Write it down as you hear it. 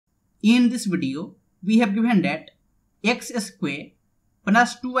In this video, we have given that x square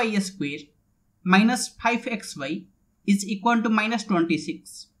plus 2y square minus 5xy is equal to minus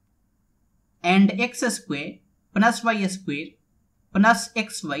 26 and x square plus y square plus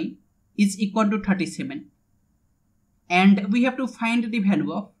xy is equal to 37, and we have to find the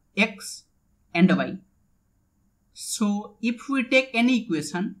value of x and y. So if we take any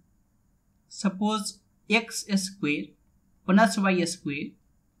equation, suppose x square plus y square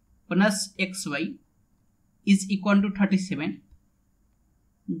plus xy is equal to 37,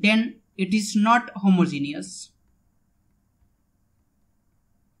 then it is not homogeneous.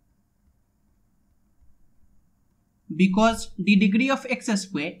 Because the degree of x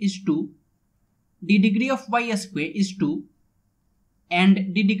square is 2, the degree of y square is 2,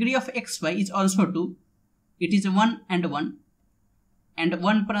 and the degree of xy is also 2. It is 1 and 1, and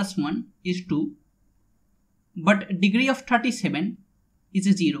 1 plus 1 is 2. But degree of 37 is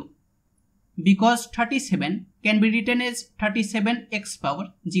 0, because 37 can be written as 37x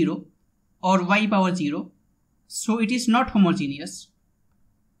power 0 or y power 0, so it is not homogeneous.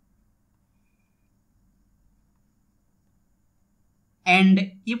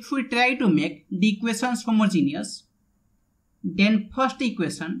 And if we try to make the equations homogeneous, then first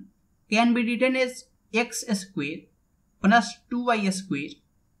equation can be written as x square plus 2y square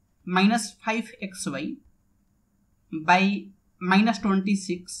minus 5xy by minus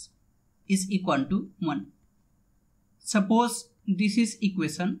 26 is equal to 1. Suppose this is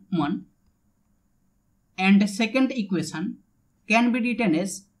equation 1, and second equation can be written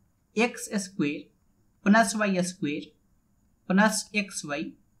as x square plus y square plus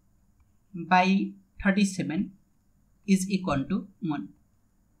xy by 37 is equal to 1.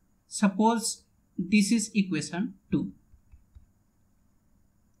 Suppose this is equation 2,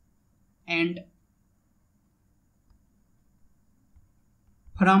 and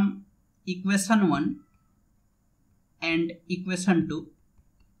from equation 1 and equation 2,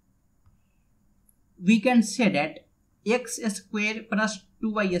 we can say that x square plus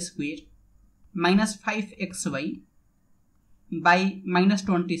 2y square minus 5xy by minus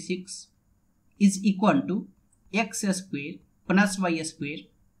 26 is equal to x square plus y square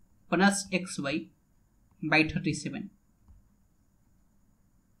plus xy by 37.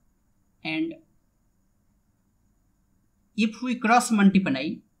 And if we cross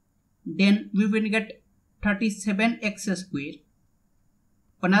multiply, then we will get 37x square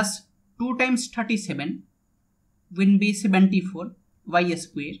plus 2 times 37 will be 74 y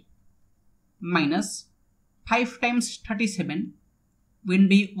square minus 5 times 37 will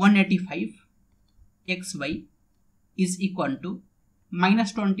be 185 xy is equal to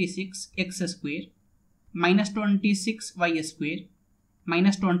minus 26 x square minus 26 y square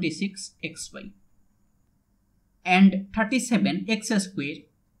minus 26 xy. And 37 x square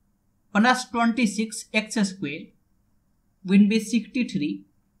plus 26 x square will be 63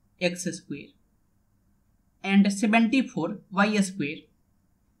 x square, and 74 y square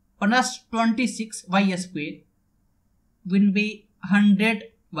plus 26 y square will be 100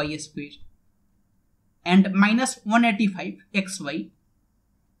 y square, and minus 185 xy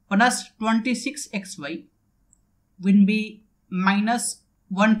plus 26 xy will be minus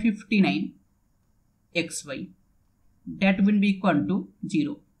 159 xy. That will be equal to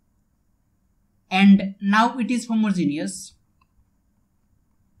 0. And now it is homogeneous.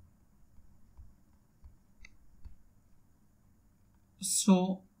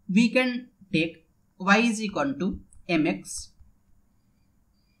 So we can take y is equal to mx,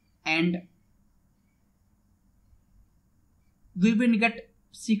 and we will get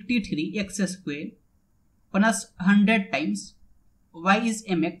 63 x square plus 100 times y is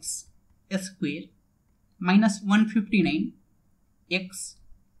mx square minus 159 x,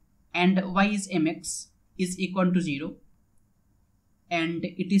 and y is mx is equal to 0, and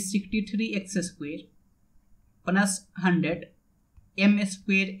it is 63 x square plus 100 m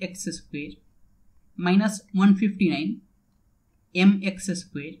square x square minus 159 mx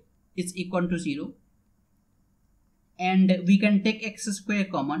square is equal to 0, and we can take x square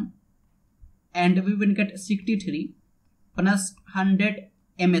common, and we will get 63 plus 100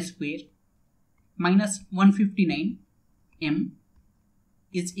 m square minus 159 m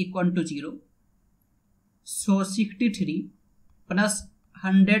is equal to 0. So 63 plus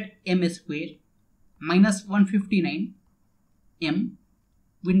 100 m square minus 159 m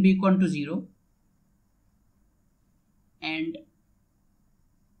will be equal to 0, and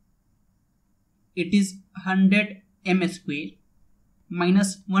it is 100 m square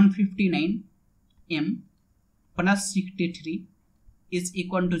minus 159 m plus 63 is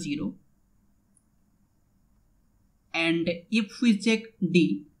equal to 0. And if we check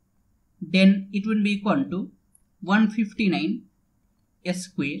D, then it will be equal to 159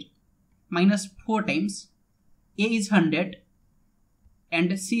 square minus 4 times a is 100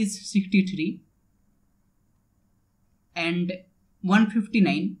 and c is 63, and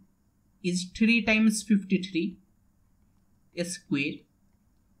 159 is 3 times 53 square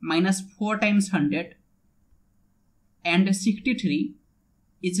minus 4 times 100, and 63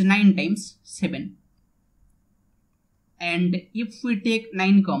 is 9 times 7. And if we take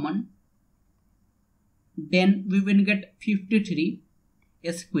 9 common, then we will get 53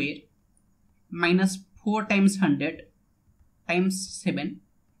 square minus 4 times 100 times 7,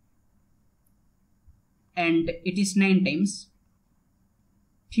 and it is 9 times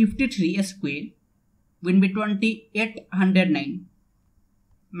 53 square will be 2809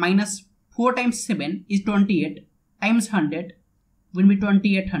 minus 4 times 7 is 28 times 100 will be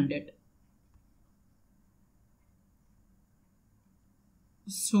 2800.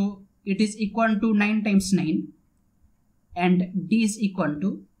 So it is equal to 9 times 9 and d is equal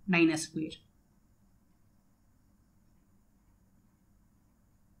to 9 square.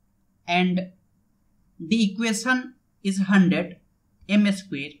 And the equation is 100 m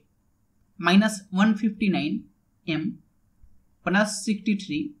square minus 159 m plus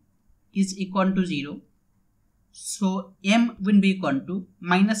 63 is equal to 0. So m will be equal to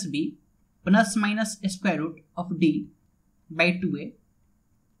minus b plus minus square root of d by 2a,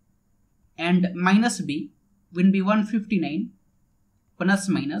 and minus b will be 159 plus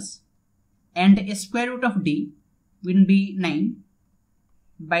minus, and square root of d will be 9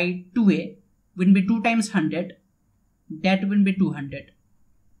 by 2a will be 2 times 100, that will be 200.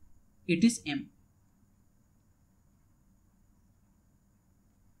 It is m.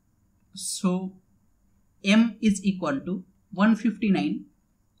 So m is equal to 159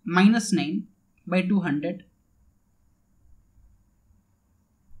 minus 9 by 200,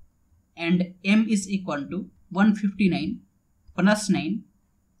 and m is equal to 159 plus 9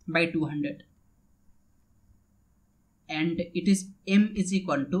 by 200, and it is m is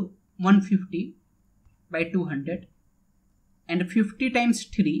equal to 150 by 200, and 50 times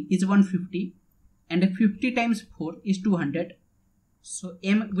 3 is 150, and 50 times 4 is 200. So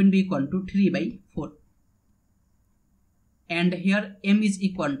m will be equal to 3 by 4, and here m is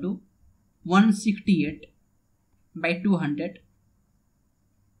equal to 168 by 200,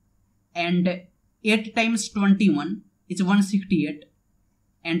 and 8 times 21 is 168,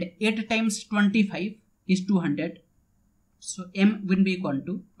 and 8 times 25 is 200. So m will be equal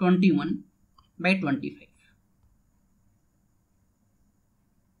to 21 by 25.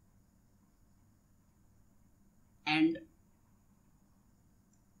 And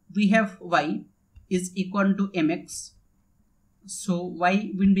we have y is equal to mx. So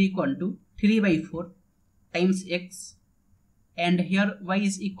y will be equal to 3 by 4 times x, and here y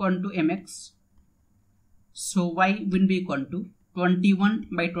is equal to mx. So y will be equal to 21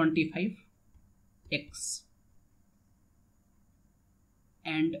 by 25 x,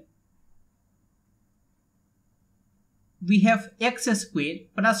 and we have x square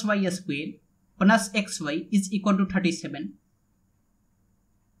plus y square plus xy is equal to 37.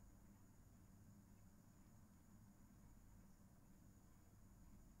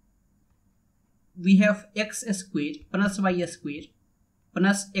 We have x square plus y square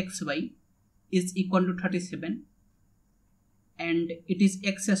plus xy is equal to 37, and it is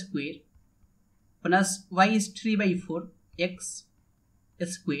x square plus y is 3 by 4 x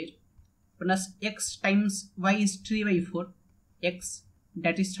square plus x times y is 3 by 4 x,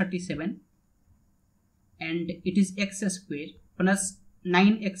 that is 37, and it is x square plus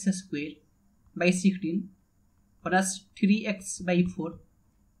 9x square by 16 plus 3x by 4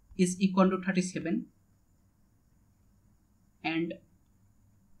 is equal to 37, and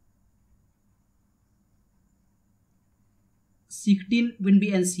 16 will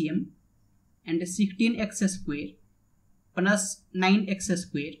be LCM, and 16x square plus 9x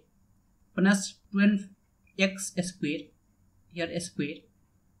square plus 12x square, here square,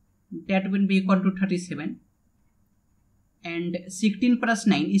 that will be equal to 37, and 16 plus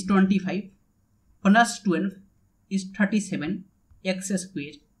 9 is 25 plus 12 is 37 x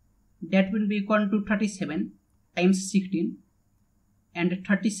square, that will be equal to 37 times 16, and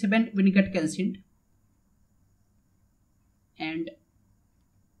 37 will get cancelled, and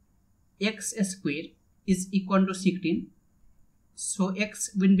x square is equal to 16. So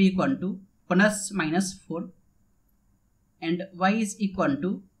x will be equal to plus minus 4, and y is equal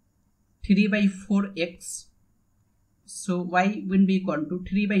to 3 by 4x. So y will be equal to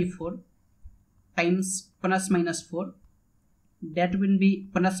 3 by 4 times plus minus 4, that will be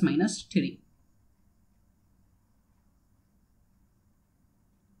plus minus 3.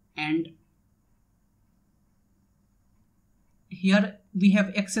 and here we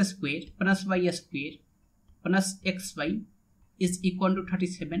have x square plus y square plus xy is equal to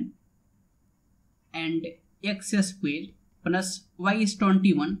 37, and x square plus y is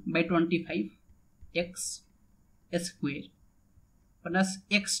 21 by 25 x square plus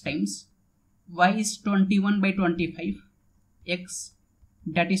x times y is 21 by 25 x,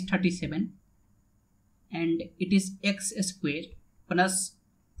 that is 37, and it is x square plus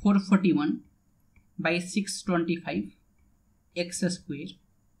 441 by 625 x square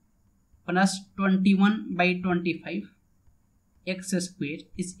plus 21 by 25 x square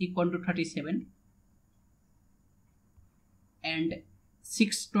is equal to 37, and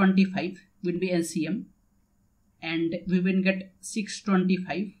 625 will be LCM, and we will get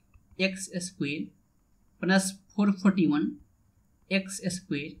 625 x square plus 441 x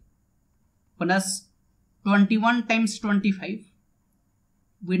square plus 21 times 25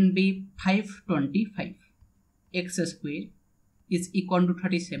 will be 525 x square is equal to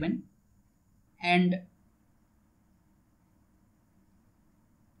 37, and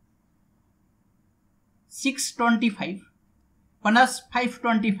 625 plus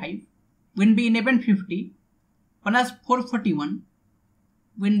 525 will be 1150 plus 441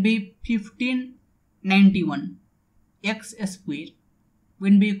 will be 1591 x square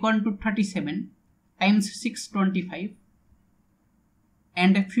will be equal to 37 times 625,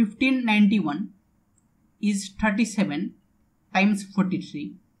 and 1591 is 37 times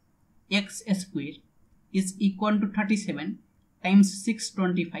 43 x square is equal to 37 times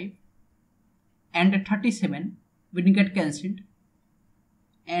 625, and 37 will get cancelled,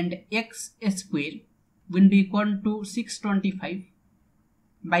 and x square will be equal to 625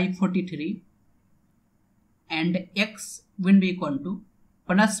 by 43, and x will be equal to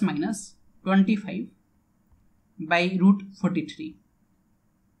plus minus 25 by root 43,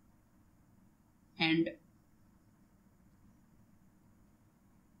 and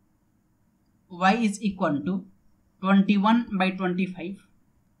y is equal to 21 by 25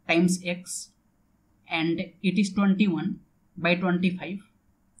 times x, and it is 21 by 25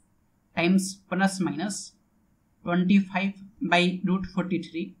 times plus minus 25 by root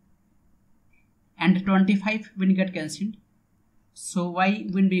 43, and 25 will get cancelled, so y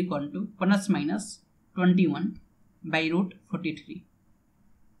will be equal to plus minus 21 by root 43.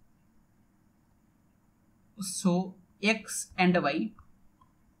 So x and y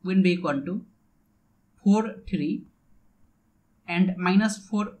will be equal to 4 3 and minus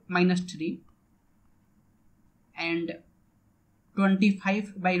 4 minus 3 and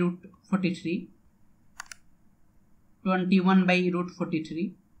 25 by root 43, 21 by root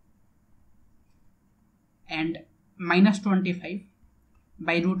 43 and minus 25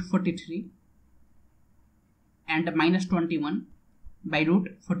 by root 43 and minus 21 by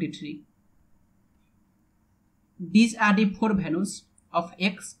root 43. These are the four values of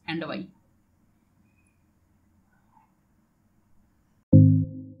x and y.